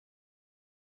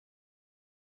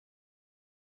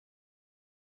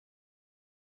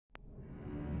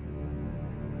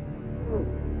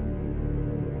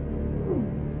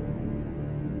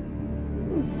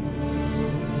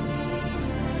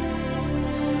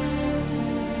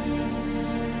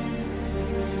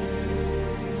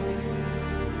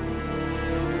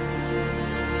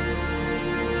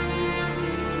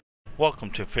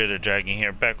Welcome to Fear the Dragon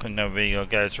here, back with another video,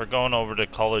 guys. We're going over the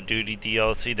Call of Duty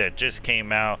DLC that just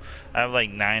came out. I have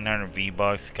like 900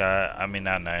 V-Bucks, I mean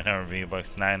not 900 V-Bucks,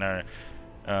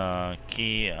 900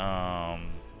 key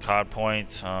COD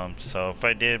points. So if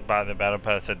I did buy the Battle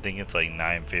Pass, I think it's like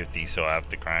 950, so I have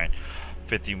to grind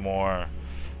 50 more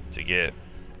to get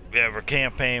whatever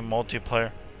campaign,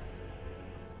 multiplayer,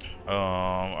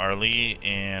 our elite,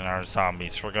 and our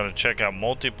zombies. We're gonna check out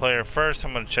multiplayer first.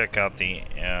 I'm gonna check out the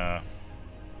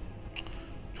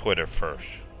Twitter first.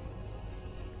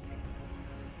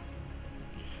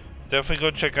 Definitely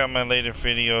go check out my latest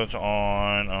videos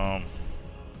on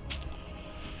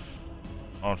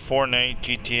Fortnite,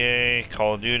 GTA,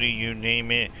 Call of Duty, you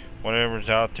name it, whatever's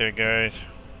out there, guys.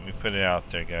 We put it out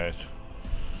there, guys.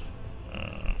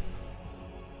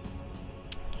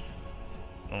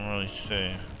 Don't really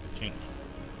say.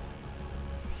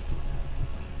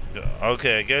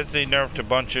 Okay, I guess they nerfed a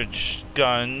bunch of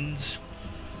guns.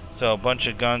 So a bunch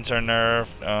of guns are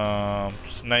nerfed.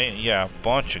 Yeah, a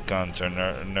bunch of guns are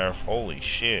nerfed. Holy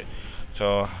shit!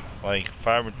 So like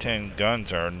 5 or 10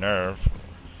 guns are nerfed.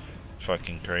 It's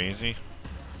fucking crazy.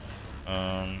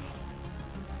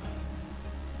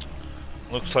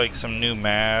 Looks like some new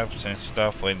maps and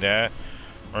stuff like that.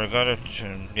 We're gonna,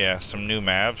 yeah, some new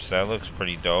maps. That looks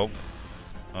pretty dope.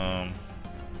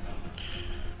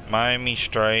 Miami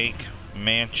Strike,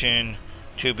 Mansion,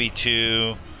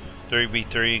 2v2,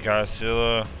 3v3,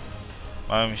 Godzilla,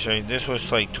 Miami Strike. This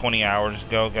was like 20 hours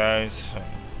ago, guys.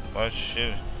 Oh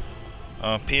shit.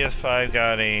 PS5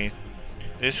 got a.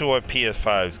 This is what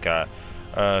PS5's got.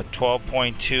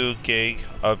 12.2 gig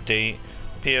update.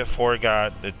 PS4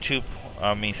 got the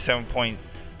 7.4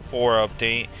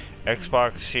 update.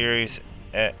 Xbox Series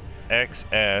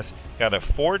XS got a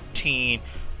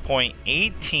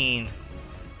 14.18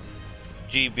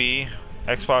 GB.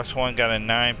 Xbox One got a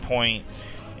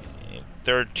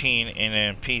 9.13, and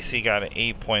then PC got an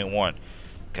 8.1.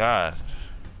 God,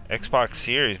 Xbox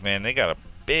Series, man, they got a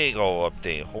big old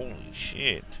update. Holy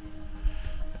shit,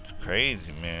 that's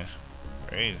crazy, man,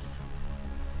 crazy.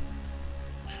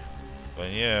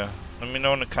 But yeah, let me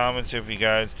know in the comments if you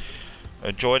guys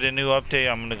enjoyed the new update.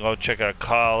 I'm gonna go check out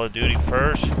Call of Duty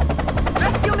first.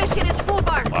 Rescue mission is full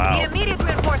bar. Wow. Need immediate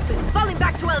reinforcements. Falling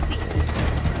back to LC.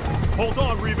 Hold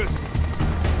on, Revis.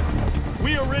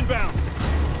 We are inbound.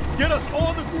 Get us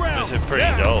on the ground. This is pretty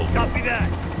dope. Copy that.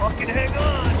 Fucking hang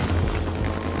on.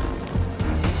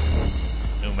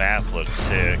 New map looks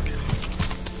sick.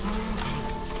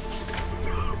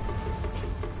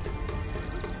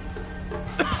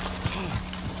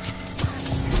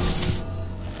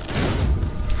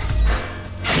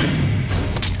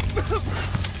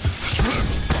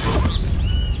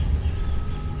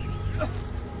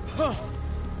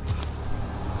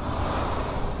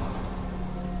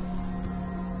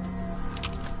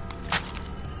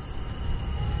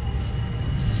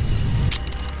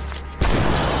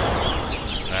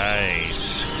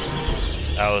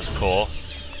 That was cool.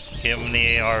 Hit him in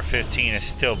the AR-15 and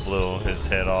still blew his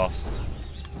head off.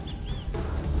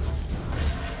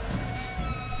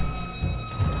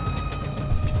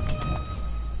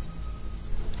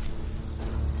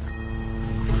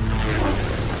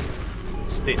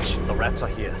 Stitch, the rats are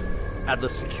here.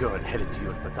 Adler's secure and headed to you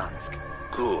in Verdansk.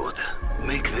 Good.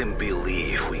 Make them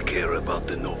believe we care about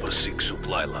the Nova 6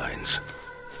 supply lines.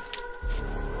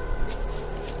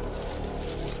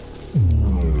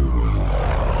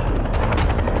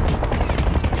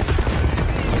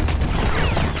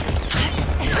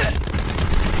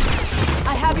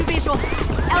 Visual.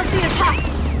 LC is hot.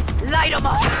 Light them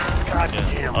up. God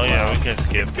damn. Oh yeah, we can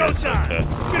skip Go this. time. Okay.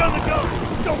 Get on the go.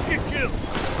 Don't get killed.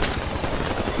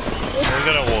 We're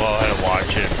gonna go ahead and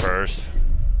watch it first.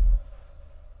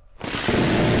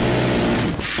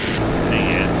 Thing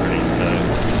is pretty sick.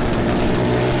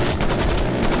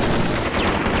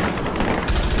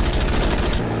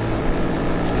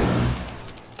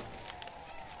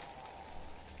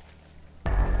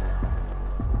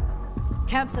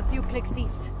 Camp's a few clicks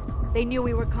east. They knew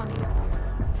we were coming.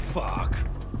 Fuck.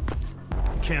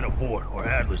 Can't abort, or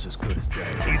Adler's as good as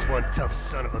dead. He's one tough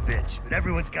son of a bitch, but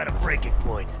everyone's got a breaking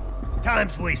point.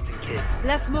 Time's wasting, kids.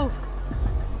 Let's move.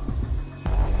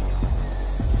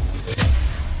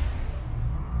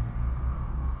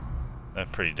 That's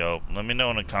pretty dope. Let me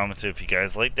know in the comments if you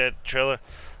guys like that trailer.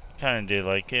 I kinda did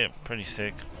like it. Pretty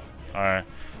sick. Alright.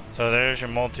 So there's your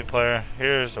multiplayer.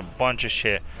 Here's a bunch of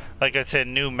shit. Like I said,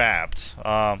 new maps.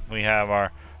 We have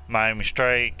our Miami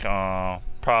Strike,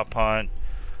 Prop Hunt,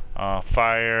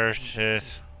 Fire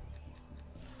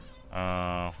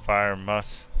Must.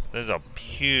 There's a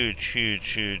huge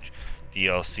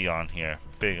DLC on here.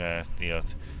 Big ass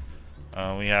DLC.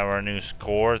 We have our new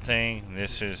score thing.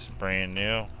 This is brand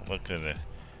new. Look at it.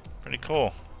 Pretty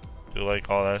cool. Do like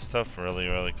all that stuff. Really,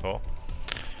 really cool.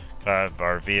 Got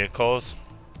our vehicles.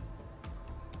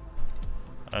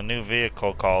 A new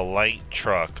vehicle called Light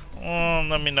Truck.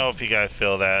 Let me know if you guys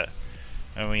feel that.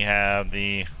 And we have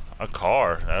a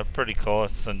car. That's pretty cool.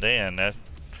 It's a sedan. That's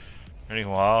pretty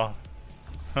wild.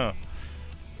 Huh.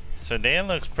 Sedan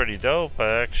looks pretty dope.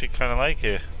 I actually kind of like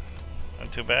it.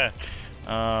 Not too bad.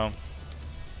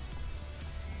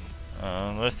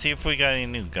 Let's see if we got any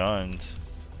new guns.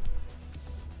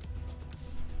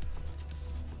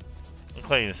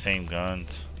 Look like the same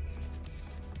guns.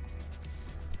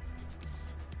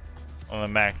 On the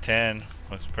Mac 10,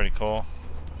 looks pretty cool.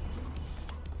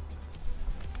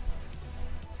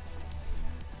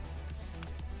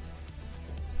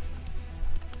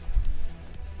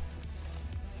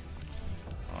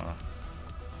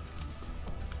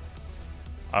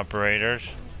 Operators.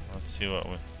 Let's see what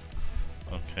we.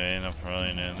 Okay, nothing really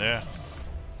in there.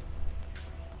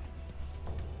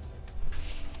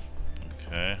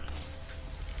 Okay.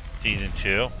 Season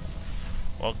 2.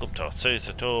 Welcome to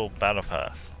Season 2 Battle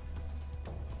Pass.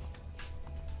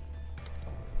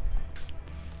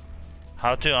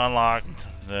 How to unlock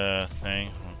the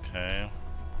thing. Okay.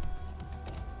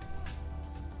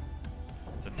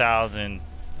 It's 1,000.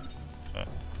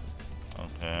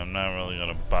 Okay, I'm not really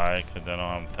gonna buy it because I don't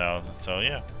have 1,000. So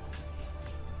yeah.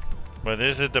 But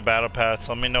this is the battle pass.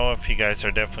 Let me know if you guys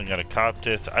are definitely gonna cop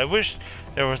this. I wish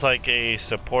there was like a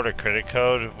supporter credit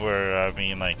code where I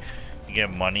mean like you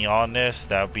get money on this.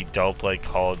 That would be dope, like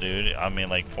Call of Duty. I mean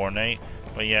like Fortnite.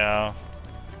 But yeah,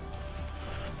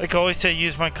 like I always say,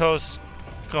 use my code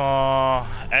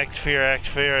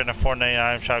xfearx in the Fortnite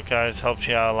item shop, guys. Helps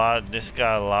you out a lot. This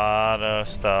got a lot of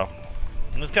stuff.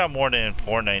 This got more than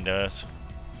Fortnite does.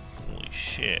 Holy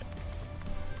shit.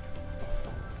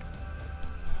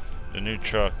 The new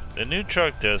truck. The new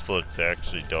truck does look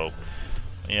actually dope.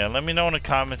 Yeah, let me know in the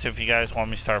comments if you guys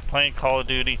want me to start playing Call of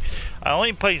Duty. I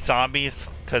only play zombies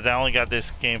because I only got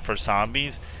this game for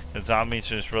zombies. The zombies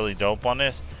is really dope on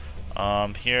this.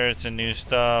 Here's the new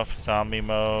stuff. Zombie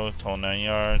mode, whole 9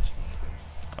 yards.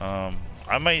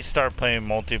 I might start playing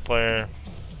multiplayer.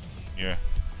 Here.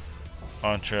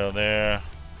 On trail there.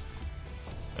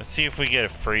 Let's see if we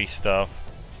get free stuff.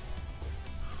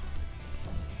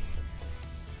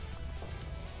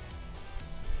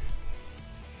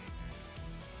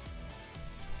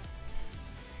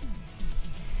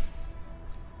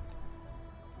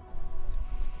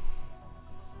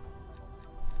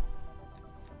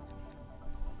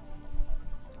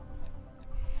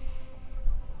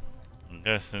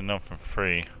 I guess there's nothing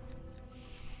free.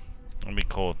 It'd be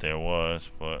cool if there was,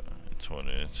 but it's what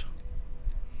it is.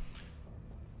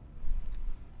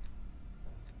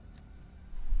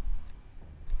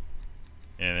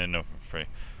 Yeah, there's nothing free.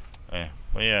 Yeah,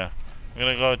 but yeah, I'm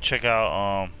gonna go check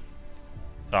out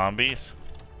zombies.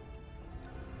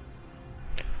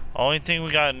 Only thing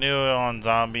we got new on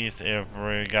zombies if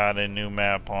we got a new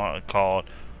map on called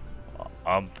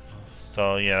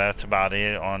so yeah, that's about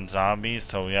it on zombies.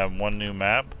 So we have one new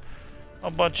map, a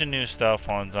bunch of new stuff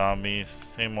on zombies,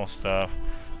 same old stuff.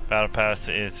 Battle Pass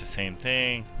is the same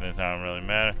thing, does not really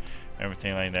matter,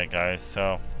 everything like that, guys.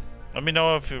 So let me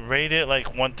know if you rate it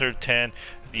like 1 through 10.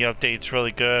 The update's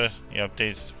really good, the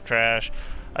update's trash.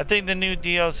 I think the new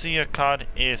DLC of COD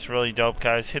is really dope,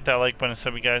 guys. Hit that like button,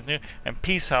 sub you guys new, and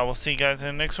peace out. We'll see you guys in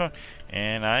the next one,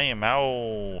 and I am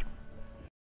out.